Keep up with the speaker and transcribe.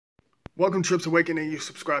Welcome, Trips Awakening. You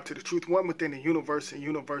subscribe to the truth, one within the universe, and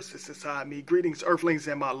universe is inside me. Greetings, earthlings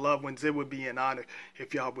and my loved ones. It would be an honor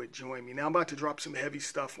if y'all would join me. Now, I'm about to drop some heavy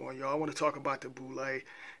stuff on y'all. I want to talk about the Boule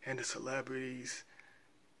and the celebrities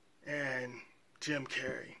and Jim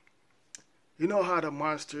Carrey. You know how the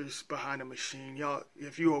monsters behind the machine, y'all,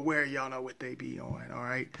 if you're aware, y'all know what they be on, all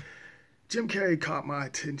right? Jim Carrey caught my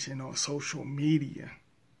attention on social media.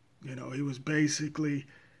 You know, he was basically,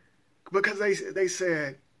 because they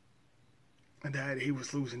said that he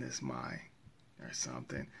was losing his mind or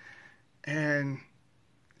something. And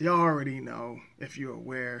y'all already know, if you're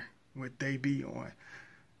aware, what they be on.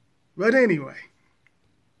 But anyway,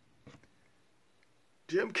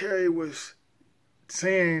 Jim Carrey was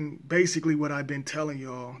saying basically what I've been telling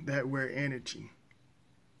y'all, that we're energy.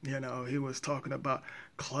 You know, he was talking about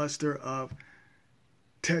cluster of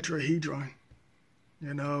tetrahedron,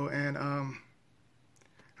 you know, and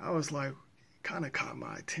I was like, kind of caught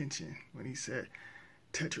my attention when he said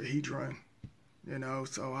tetrahedron, you know,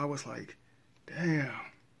 so I was like, damn.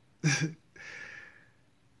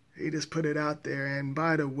 He just put it out there. And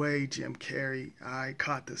by the way, Jim Carrey, I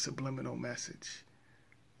caught the subliminal message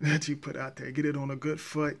that you put out there. Get it on a good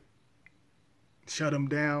foot, shut him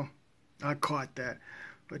down. I caught that.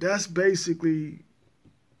 But that's basically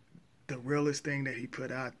the realest thing that he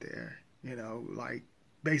put out there, you know, like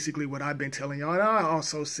basically what I've been telling y'all. And I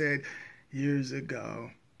also said years ago,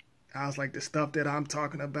 I was like, the stuff that I'm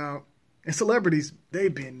talking about, and celebrities,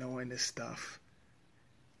 they've been knowing this stuff.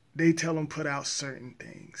 They tell them put out certain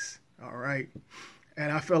things, all right?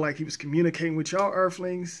 And I felt like he was communicating with y'all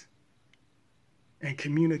earthlings and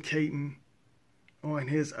communicating on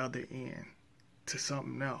his other end to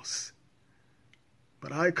something else.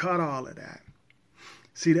 But I caught all of that.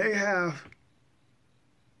 See, they have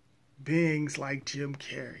beings like Jim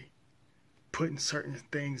Carrey putting certain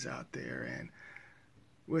things out there, and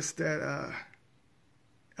what's that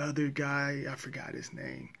other guy? I forgot his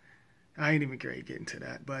name. I ain't even great getting to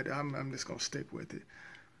that, but I'm just gonna stick with it.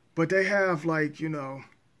 But they have, like, you know,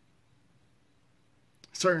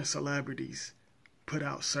 certain celebrities put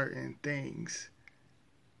out certain things,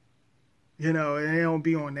 you know, and they don't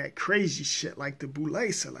be on that crazy shit like the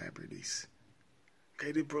Boule celebrities.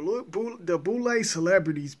 Okay, the Boule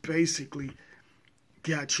celebrities basically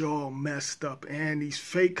got y'all messed up, and these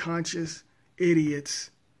fake conscious idiots,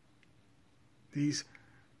 these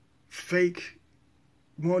fake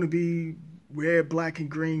wannabe red, black, and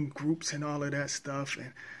green groups and all of that stuff,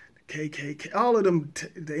 and the KKK, all of them,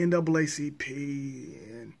 the NAACP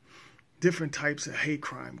and different types of hate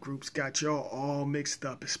crime groups got y'all all mixed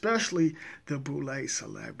up, especially the Boule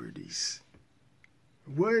celebrities.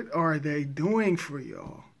 What are they doing for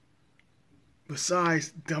y'all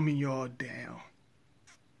besides dumbing y'all down?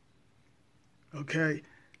 Okay,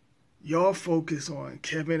 y'all focus on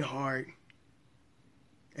Kevin Hart,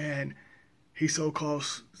 and he's so-called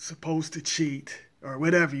supposed to cheat, or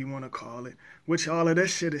whatever you want to call it, which all of that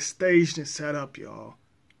shit is staged and set up, y'all.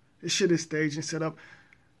 This shit is staged and set up.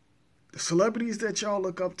 The celebrities that y'all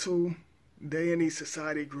look up to, they in these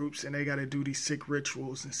society groups, and they got to do these sick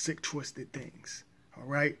rituals and sick twisted things, all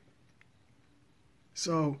right?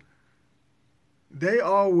 So they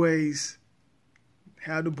always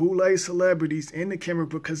have the Boule celebrities in the camera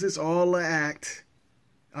because it's all an act.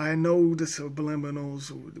 I know the subliminals,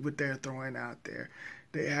 what they're throwing out there.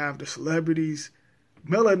 They have the celebrities,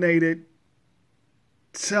 melanated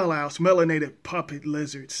sellouts, melanated puppet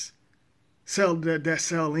lizards, that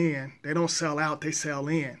sell in. They don't sell out, they sell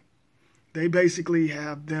in. They basically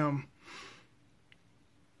have them,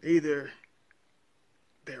 either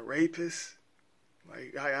they're rapists.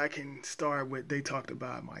 Like, I can start with, they talked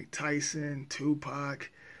about Mike Tyson, Tupac,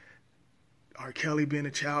 R. Kelly being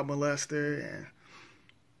a child molester, and,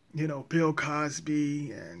 you know, Bill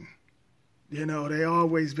Cosby, and, you know, they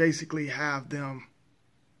always basically have them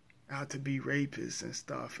out to be rapists and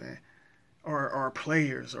stuff, and or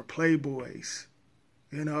players or playboys,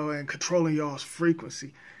 you know, and controlling y'all's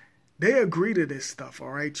frequency. They agree to this stuff,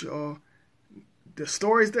 all right, y'all? The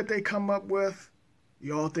stories that they come up with,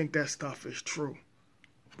 y'all think that stuff is true.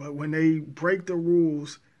 But when they break the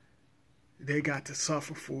rules, they got to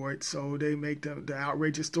suffer for it. So they make the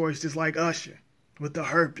outrageous stories, just like Usher with the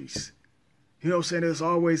herpes. You know what I'm saying? There's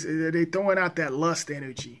always, they throwing out that lust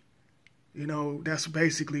energy. You know, that's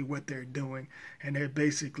basically what they're doing. And they're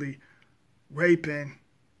basically raping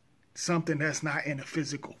something that's not in a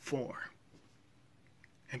physical form.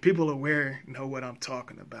 And people aware know what I'm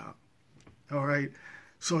talking about. All right?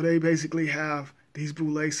 So they basically have these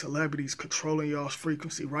Boule celebrities controlling y'all's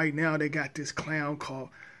frequency. Right now, they got this clown called,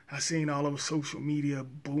 I seen all over social media,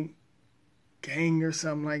 Boom Gang or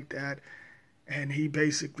something like that. and he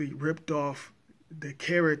basically ripped off the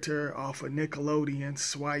character off of Nickelodeon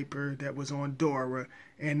Swiper that was on Dora,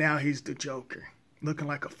 and now he's the Joker, looking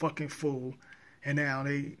like a fucking fool. And now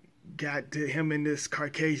they got him and this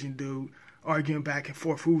Caucasian dude arguing back and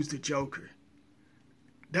forth who's the Joker.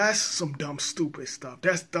 That's some dumb, stupid stuff.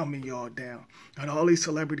 That's dumbing y'all down. And all these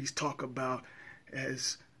celebrities talk about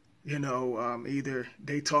as, either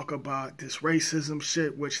they talk about this racism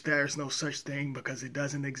shit, which there's no such thing because it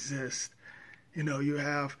doesn't exist. You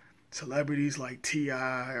have celebrities like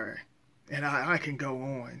T.I. and I can go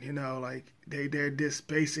on, like they're just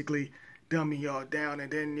basically dumbing y'all down, and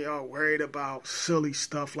then y'all worried about silly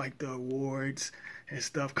stuff like the awards and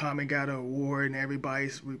stuff. Common got an award and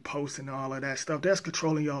everybody's reposting all of that stuff. That's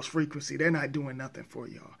controlling y'all's frequency. They're not doing nothing for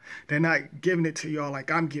y'all. They're not giving it to y'all like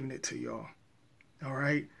I'm giving it to y'all. All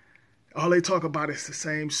right? All they talk about is the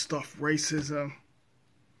same stuff, racism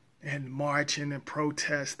and marching and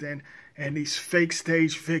protesting and these fake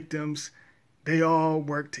stage victims. They all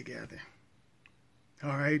work together.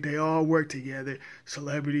 All right? They all work together.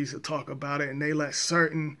 Celebrities will talk about it, and they let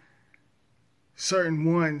certain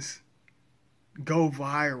ones go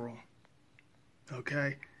viral.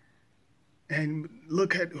 Okay? And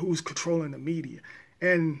look at who's controlling the media.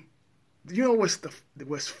 And you know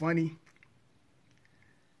what's funny?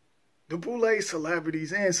 The Boule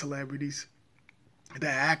celebrities and celebrities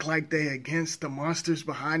that act like they against the monsters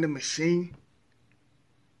behind the machine,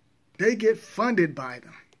 they get funded by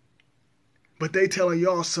them. But they telling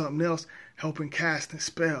y'all something else, helping casting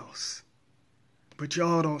spells. But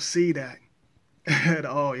y'all don't see that at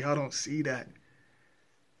all. Y'all don't see that.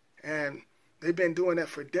 And they've been doing that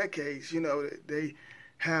for decades. They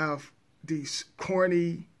have these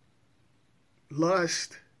corny,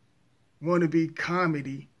 lust, wannabe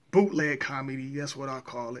comedy, bootleg comedy, that's what I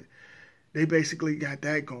call it. They basically got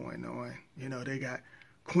that going on. They got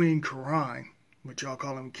Queen Karan, which y'all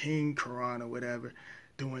call him King Karan or whatever,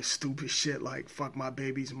 doing stupid shit like fuck my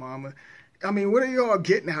baby's mama. I mean, what are y'all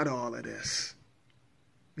getting out of all of this?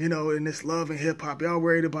 In this love and hip hop, y'all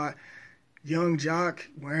worried about young jock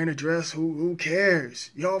wearing a dress? Who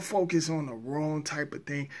cares? Y'all focus on the wrong type of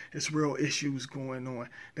thing. There's real issues going on.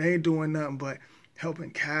 They ain't doing nothing but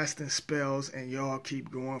helping casting spells, and y'all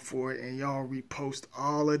keep going for it, and y'all repost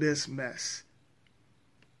all of this mess.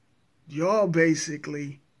 Y'all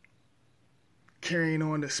basically carrying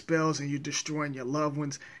on the spells, and you're destroying your loved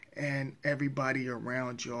ones and everybody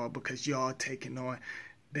around y'all because y'all taking on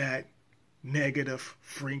that negative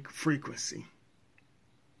frequency.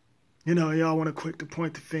 Y'all want to quick to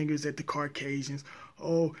point the fingers at the Caucasians.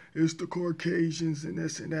 Oh, it's the Caucasians and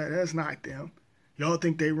this and that. That's not them. Y'all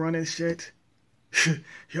think they running shit?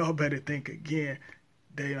 Y'all better think again.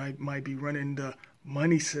 They might be running the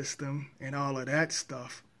money system and all of that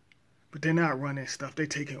stuff, but they're not running stuff. They're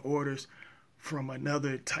taking orders from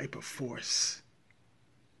another type of force,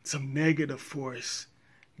 some negative force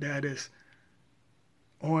that is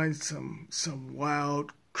on some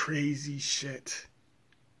wild, crazy shit.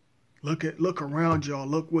 Look around y'all.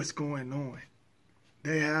 Look what's going on.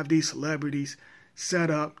 They have these celebrities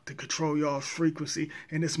set up to control y'all's frequency,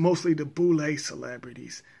 and it's mostly the Boule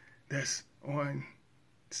celebrities that's on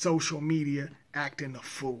social media acting a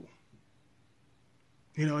fool.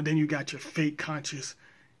 And then you got your fake conscious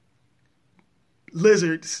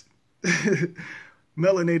lizards,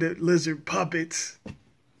 melanated lizard puppets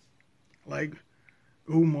like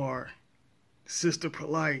Umar, Sister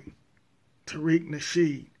Polite, Tariq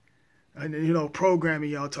Nasheed, and programming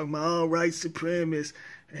y'all talking about white supremacists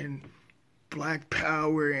and Black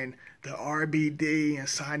Power and the RBD and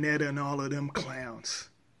Sinetta and all of them clowns.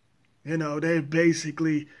 They're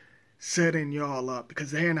basically setting y'all up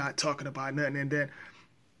because they're not talking about nothing. And then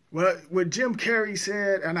what Jim Carrey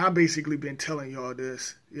said, and I've basically been telling y'all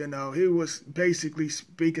this, he was basically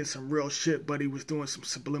speaking some real shit, but he was doing some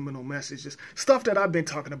subliminal messages, stuff that I've been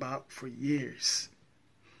talking about for years.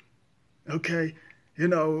 Okay? He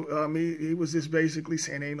was just basically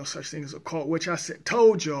saying there ain't no such thing as a cult, which I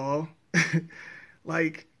told y'all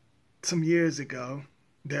like some years ago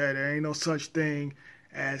that there ain't no such thing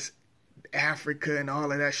as Africa and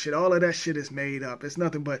all of that shit. All of that shit is made up. It's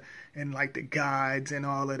nothing but, and like the gods and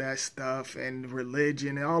all of that stuff and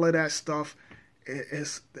religion and all of that stuff,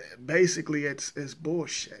 it's basically it's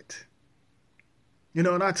bullshit. And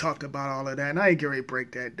I talked about all of that, and I ain't gonna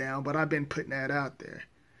break that down, but I've been putting that out there.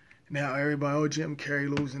 Now everybody, Jim Carrey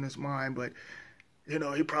losing his mind, but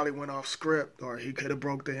he probably went off script, or he could have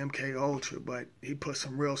broke the MK Ultra, but he put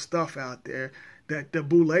some real stuff out there that the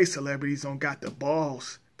Boule celebrities don't got the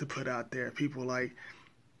balls to put out there. People like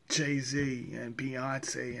Jay-Z and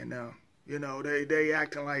Beyonce and they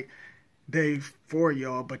acting like they for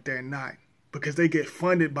y'all, but they're not. because they get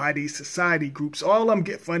funded by these society groups. All of them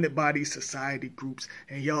get funded by these society groups,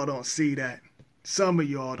 and y'all don't see that. Some of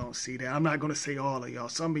y'all don't see that. I'm not going to say all of y'all.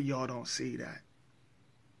 Some of y'all don't see that.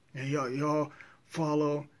 And y'all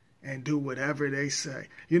follow and do whatever they say.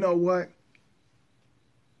 You know what?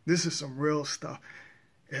 This is some real stuff.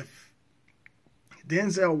 If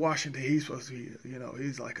Denzel Washington, he's supposed to be,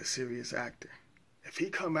 he's like a serious actor. If he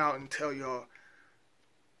come out and tell y'all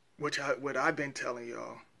what I've been telling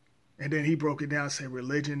y'all, and then he broke it down and said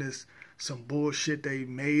religion is some bullshit, they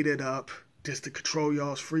made it up just to control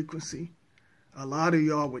y'all's frequency, a lot of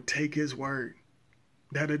y'all would take his word.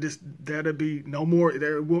 That'd be no more,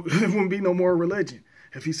 there wouldn't be no more religion.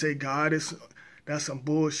 If he say God is, that's some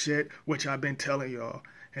bullshit, which I've been telling y'all,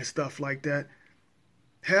 and stuff like that,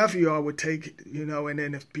 half of y'all would take it, and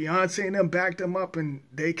then if Beyonce and them backed them up and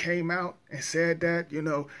they came out and said that,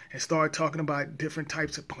 and started talking about different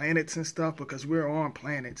types of planets and stuff, because we're on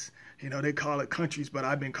planets, they call it countries, but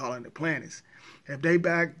I've been calling it planets. If they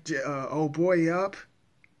backed old boy up,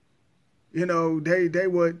 they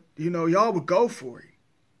would, y'all would go for it.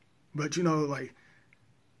 But,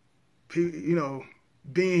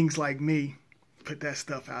 beings like me put that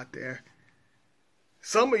stuff out there.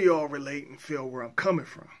 Some of y'all relate and feel where I'm coming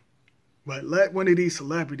from. But let one of these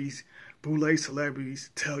celebrities, Boule celebrities,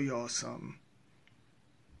 tell y'all something.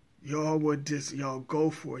 Y'all go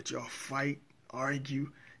for it. Y'all fight,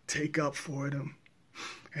 argue, take up for them.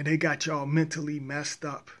 And they got y'all mentally messed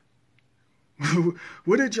up.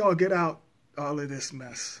 Where did y'all get out all of this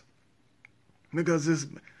mess? Because this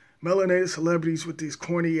melanated celebrities with these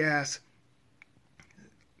corny ass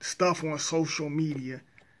stuff on social media,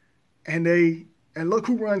 and look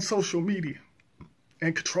who runs social media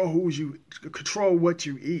and control what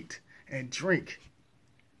you eat and drink.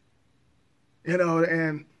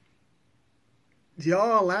 And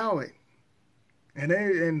y'all allow it.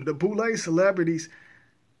 And the Boule celebrities,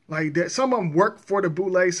 like that, some of them work for the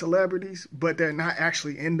Boule celebrities, but they're not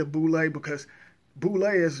actually in the Boule, because Boule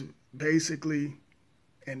is basically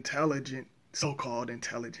intelligent, so-called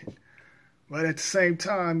intelligent. But at the same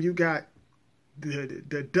time, you got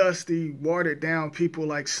the dusty, watered-down people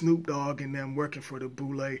like Snoop Dogg and them working for the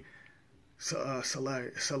Boule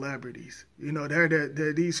celebrities.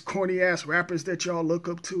 They're these corny-ass rappers that y'all look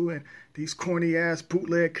up to, and these corny-ass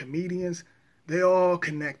bootleg comedians, they all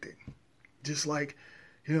connected. Just like,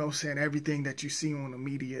 everything that you see on the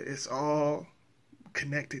media, it's all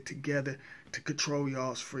connected together to control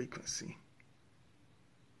y'all's frequency.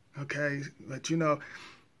 Okay? But,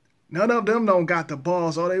 none of them don't got the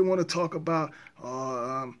balls. All they want to talk about,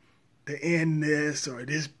 the end this, or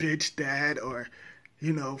this bitch that, or,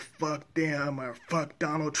 fuck them, or fuck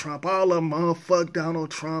Donald Trump. All of them, fuck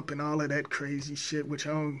Donald Trump and all of that crazy shit, which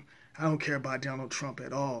I don't care about Donald Trump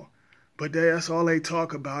at all. But that's all they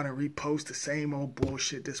talk about, and repost the same old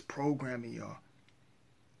bullshit that's programming y'all.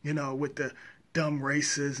 With the dumb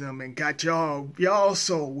racism, and got y'all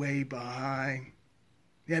so way behind.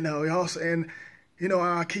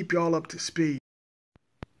 I'll keep y'all up to speed.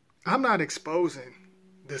 I'm not exposing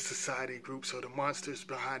the society groups or the monsters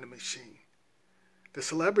behind the machine. The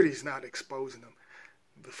celebrity's not exposing them.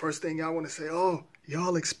 The first thing y'all want to say,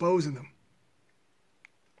 y'all exposing them.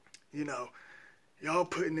 Y'all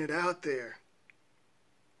putting it out there.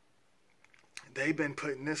 They've been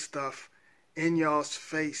putting this stuff in y'all's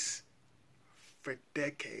face for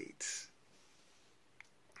decades.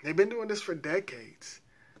 They've been doing this for decades.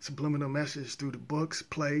 Subliminal message through the books,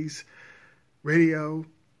 plays, radio,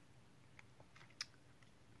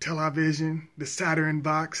 television, the Saturn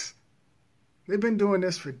box. They've been doing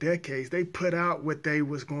this for decades. They put out what they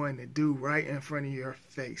was going to do right in front of your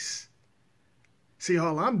face. See,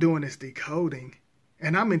 all I'm doing is decoding,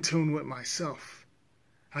 and I'm in tune with myself.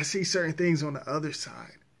 I see certain things on the other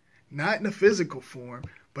side, not in the physical form,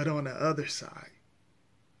 but on the other side,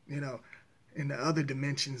 in the other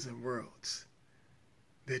dimensions and worlds.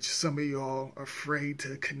 That some of y'all are afraid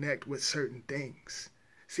to connect with certain things.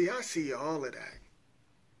 See, I see all of that.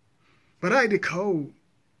 But I decode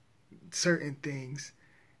certain things,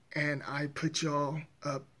 and I put y'all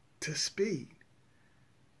up to speed.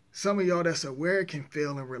 Some of y'all that's aware can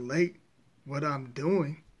feel and relate what I'm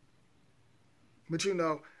doing. But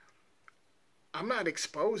I'm not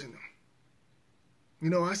exposing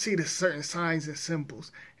them. I see the certain signs and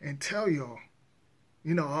symbols and tell y'all,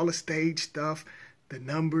 all the stage stuff, the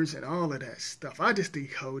numbers and all of that stuff. I just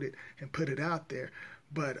decode it and put it out there.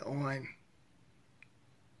 But on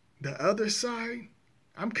the other side,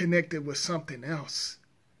 I'm connected with something else.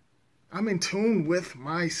 I'm in tune with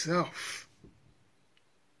myself.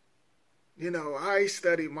 I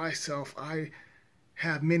study myself. I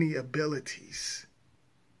have many abilities.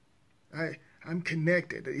 I'm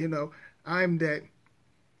connected. You know, I'm that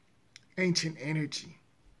ancient energy.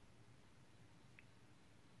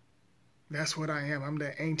 That's what I am. I'm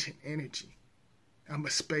that ancient energy. I'm a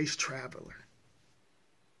space traveler.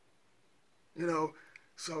 You know,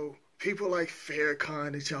 so people like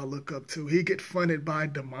Farrakhan that y'all look up to, he get funded by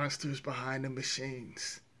the monsters behind the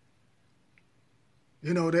machines.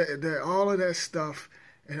 You know, that all of that stuff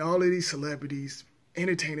and all of these celebrities,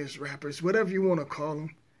 entertainers, rappers, whatever you want to call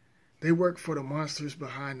them, they work for the monsters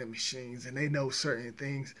behind the machines, and they know certain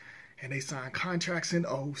things, and they sign contracts and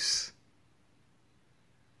oaths.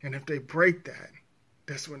 And if they break that,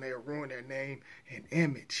 that's when they'll ruin their name and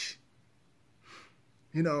image.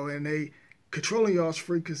 You know, and they controlling y'all's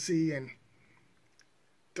frequency and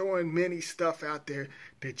throwing many stuff out there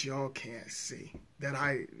that y'all can't see, that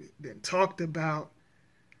I then talked about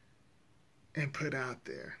and put out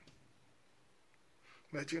there.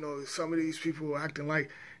 But, you know, some of these people acting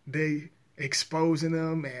like they exposing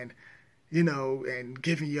them and, you know, and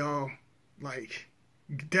giving y'all, like,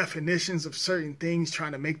 definitions of certain things,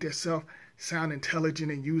 trying to make themselves sound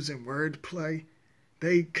intelligent and using wordplay.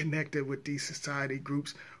 They connected with these society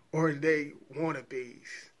groups, or they wannabes.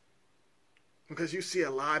 Because you see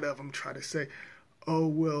a lot of them try to say, oh,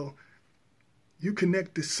 well, you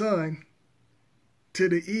connect the sun to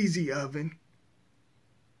the easy oven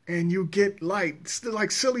and you get light. Still,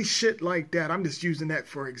 like silly shit like that. I'm just using that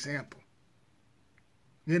for example.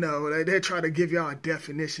 You know, they try to give y'all a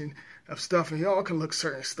definition of stuff, and y'all can look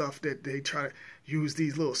certain stuff that they try to use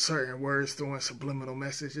these little certain words, throwing subliminal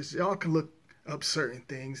messages. Y'all can look up certain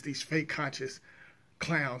things. These fake conscious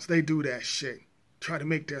clowns, they do that shit. Try to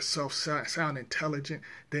make themselves sound intelligent.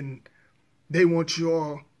 Then they want you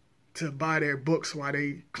all to buy their books while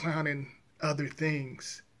they clowning other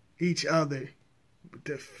things, each other.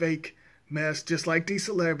 The fake mess, just like these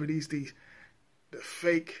celebrities, the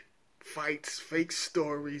fake fights, fake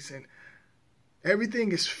stories, and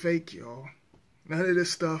everything is fake, y'all. None of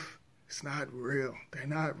this stuff is not real. They're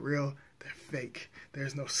not real. They're fake.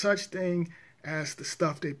 There's no such thing as the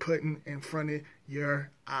stuff they putting in front of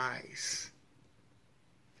your eyes.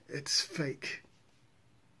 It's fake.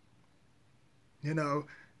 You know,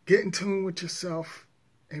 get in tune with yourself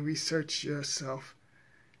and research yourself.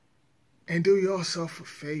 And do yourself a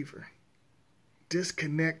favor.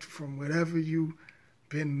 Disconnect from whatever you've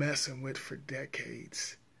been messing with for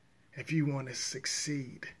decades if you want to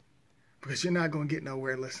succeed. Because you're not going to get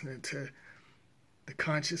nowhere listening to the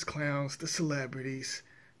conscious clowns, the celebrities,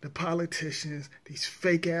 the politicians, these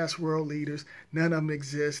fake-ass world leaders. None of them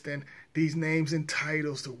exist. And these names and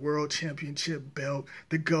titles, the world championship belt,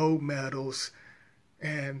 the gold medals,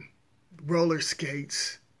 and roller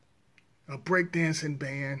skates, a breakdancing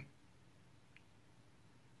band,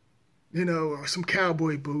 you know, or some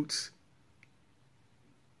cowboy boots.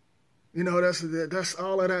 You know, that's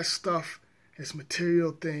all of that stuff is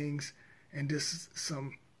material things and just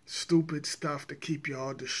some stupid stuff to keep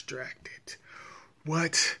y'all distracted.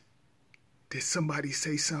 What? Did somebody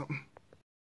say something?